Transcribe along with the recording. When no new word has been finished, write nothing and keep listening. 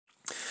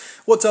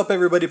What's up,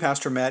 everybody?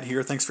 Pastor Matt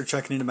here. Thanks for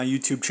checking into my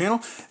YouTube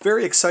channel.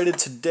 Very excited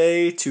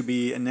today to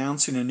be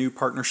announcing a new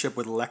partnership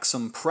with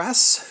Lexham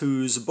Press,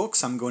 whose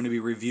books I'm going to be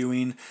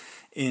reviewing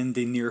in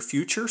the near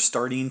future,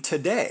 starting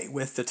today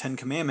with the Ten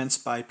Commandments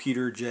by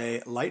Peter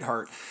J.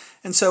 Leithart.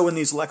 And so in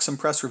these Lexham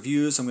Press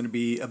reviews, I'm going to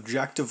be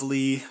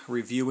objectively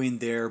reviewing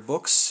their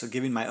books,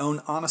 giving my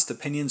own honest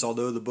opinions,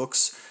 although the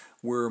books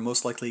were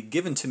most likely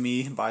given to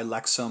me by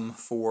Lexham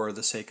for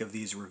the sake of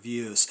these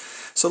reviews.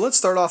 So let's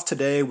start off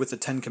today with the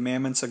Ten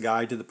Commandments, a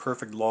guide to the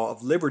perfect law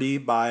of liberty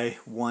by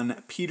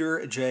one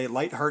Peter J.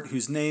 Leithart,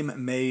 whose name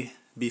may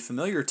be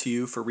familiar to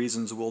you for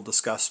reasons we'll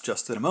discuss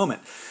just in a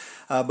moment.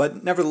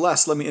 But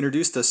nevertheless, let me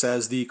introduce this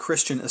as the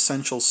Christian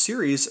Essentials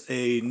series,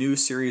 a new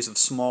series of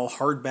small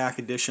hardback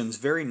editions,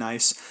 very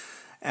nice,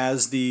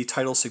 as the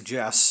title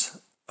suggests,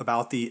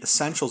 about the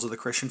essentials of the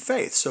Christian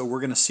faith. So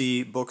we're going to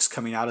see books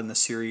coming out in this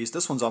series.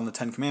 This one's on the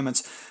Ten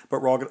Commandments,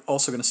 but we're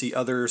also going to see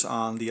others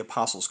on the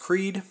Apostles'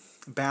 Creed,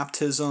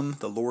 baptism,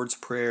 the Lord's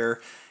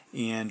Prayer,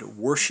 and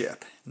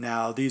worship.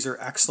 Now, these are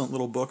excellent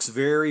little books,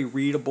 very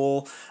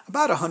readable,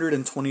 about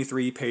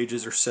 123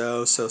 pages or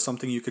so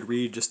something you could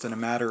read just in a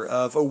matter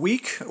of a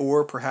week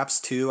or perhaps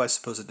two. I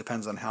suppose it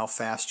depends on how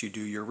fast you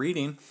do your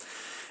reading.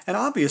 And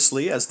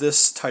obviously, as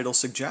this title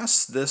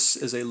suggests, this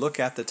is a look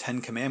at the Ten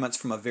Commandments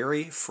from a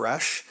very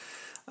fresh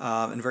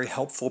and very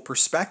helpful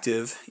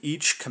perspective,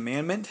 each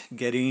commandment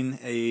getting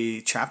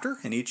a chapter,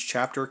 and each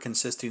chapter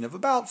consisting of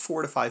about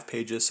 4 to 5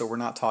 pages, so we're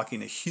not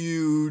talking a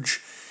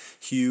huge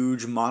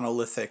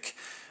monolithic,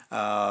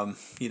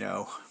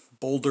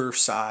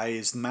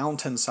 boulder-sized,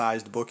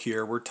 mountain-sized book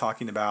here. We're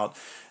talking about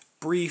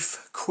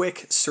brief,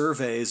 quick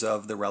surveys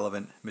of the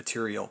relevant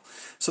material.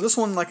 So this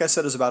one, like I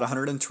said, is about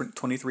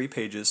 123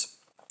 pages.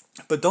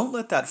 But don't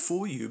let that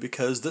fool you,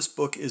 because this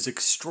book is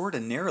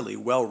extraordinarily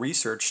well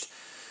researched.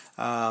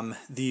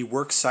 The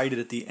works cited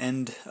at the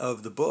end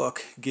of the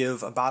book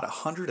give about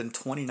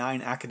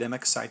 129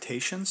 academic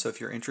citations, so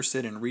if you're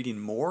interested in reading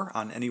more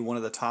on any one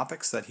of the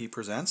topics that he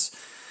presents,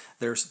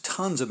 there's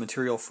tons of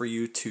material for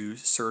you to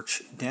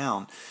search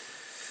down.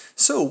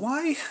 So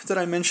why did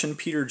I mention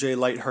Peter J.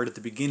 Leithart at the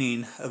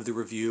beginning of the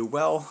review?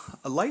 Well,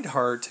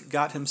 Leithart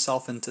got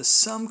himself into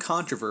some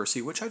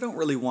controversy, which I don't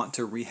really want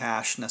to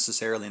rehash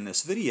necessarily in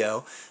this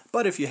video,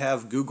 but if you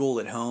have Google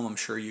at home, I'm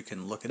sure you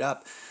can look it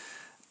up.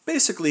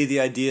 Basically,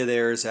 the idea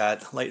there is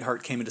that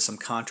Leithart came into some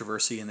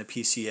controversy in the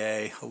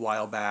PCA a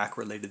while back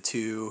related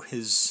to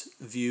his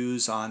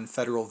views on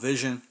federal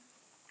vision,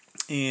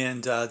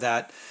 and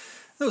that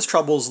those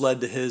troubles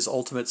led to his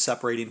ultimate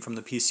separating from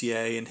the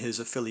PCA and his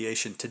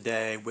affiliation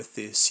today with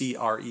the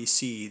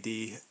CREC,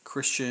 the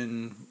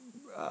Christian,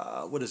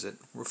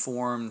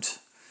 Reformed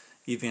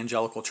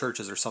Evangelical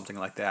Churches or something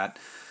like that.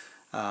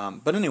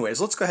 But anyways,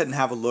 let's go ahead and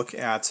have a look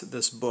at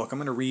this book. I'm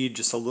going to read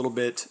just a little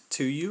bit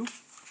to you.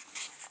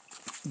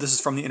 This is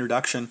from the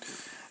introduction.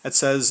 It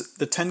says,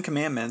 "The Ten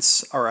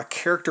Commandments are a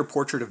character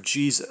portrait of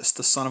Jesus,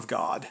 the Son of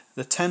God.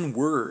 The 10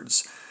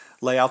 words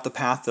lay out the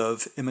path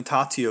of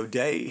imitatio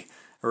Dei,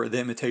 or the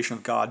imitation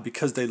of God,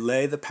 because they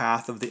lay the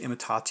path of the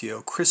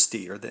imitatio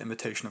Christi, or the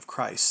imitation of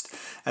Christ.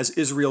 As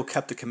Israel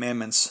kept the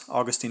commandments,"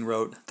 Augustine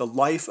wrote, "the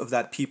life of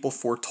that people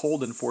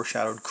foretold and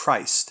foreshadowed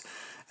Christ.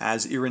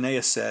 As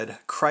Irenaeus said,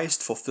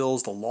 Christ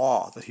fulfills the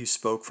law that he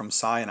spoke from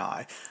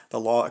Sinai.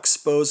 The law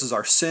exposes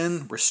our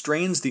sin,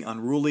 restrains the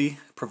unruly,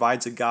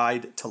 provides a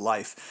guide to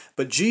life.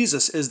 But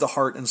Jesus is the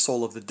heart and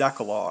soul of the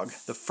Decalogue.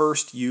 The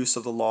first use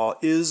of the law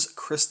is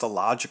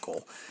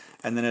Christological."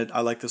 And then I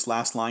like this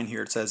last line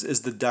here. It says,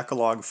 "Is the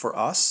Decalogue for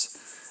us?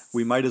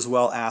 We might as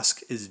well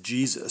ask, is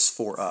Jesus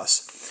for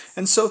us?"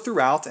 And so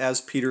throughout,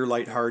 as Peter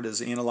Leithart is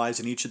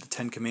analyzing each of the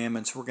Ten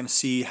Commandments, we're going to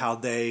see how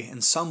they,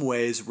 in some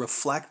ways,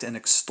 reflect and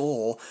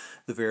extol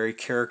the very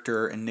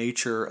character and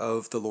nature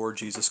of the Lord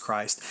Jesus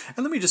Christ.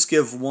 And let me just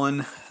give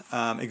one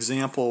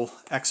example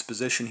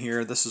exposition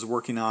here. This is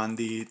working on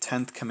the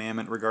 10th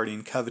commandment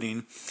regarding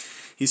coveting.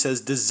 He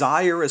says,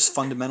 "Desire is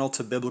fundamental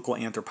to biblical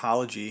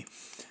anthropology.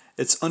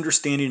 It's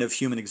understanding of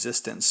human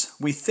existence.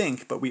 We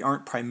think, but we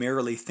aren't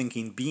primarily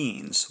thinking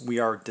beings. We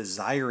are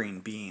desiring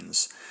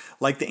beings.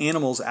 Like the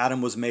animals,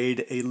 Adam was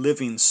made a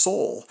living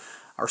soul.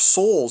 Our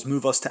souls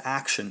move us to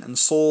action, and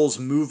souls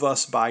move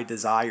us by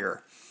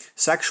desire.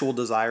 Sexual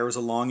desire is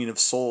a longing of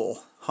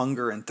soul.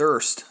 Hunger and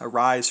thirst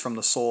arise from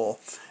the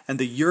soul, and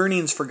the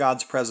yearnings for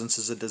God's presence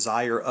is a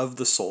desire of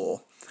the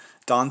soul.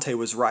 Dante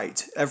was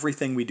right.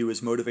 Everything we do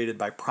is motivated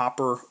by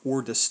proper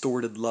or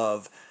distorted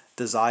love.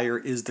 Desire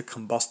is the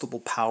combustible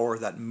power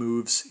that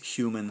moves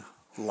human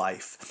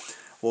life."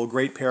 Well,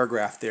 great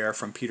paragraph there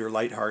from Peter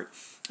Leithart,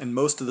 and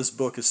most of this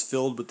book is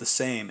filled with the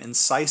same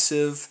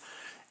incisive,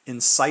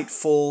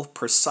 insightful,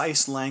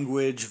 precise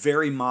language,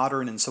 very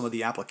modern in some of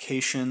the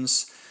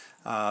applications.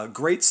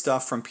 Great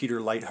stuff from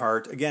Peter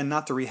Leithart. Again,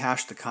 not to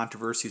rehash the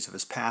controversies of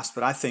his past,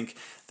 but I think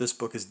this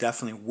book is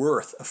definitely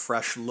worth a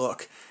fresh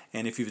look.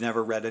 And if you've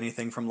never read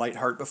anything from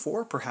Leithart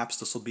before, perhaps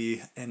this will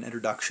be an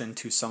introduction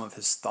to some of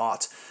his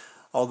thoughts.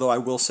 Although I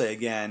will say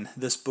again,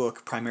 this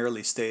book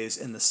primarily stays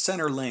in the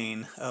center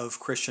lane of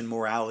Christian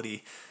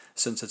morality,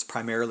 since it's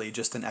primarily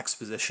just an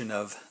exposition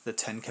of the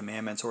 10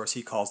 Commandments, or as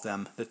he calls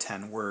them, the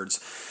 10 words.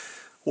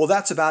 Well,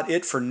 that's about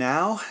it for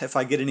now. If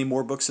I get any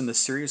more books in this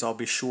series, I'll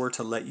be sure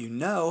to let you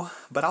know,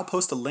 but I'll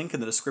post a link in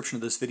the description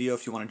of this video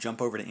if you want to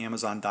jump over to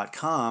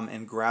Amazon.com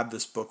and grab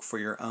this book for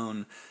your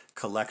own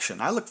collection.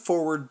 I look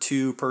forward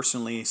to,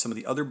 personally, some of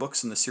the other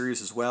books in the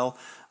series as well,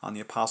 on the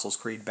Apostles'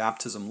 Creed,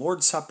 Baptism,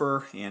 Lord's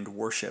Supper, and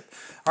Worship.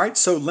 All right,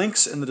 so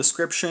links in the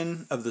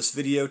description of this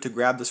video to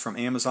grab this from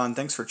Amazon.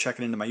 Thanks for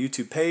checking into my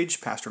YouTube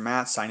page. Pastor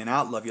Matt signing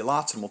out. Love you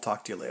lots, and we'll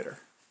talk to you later.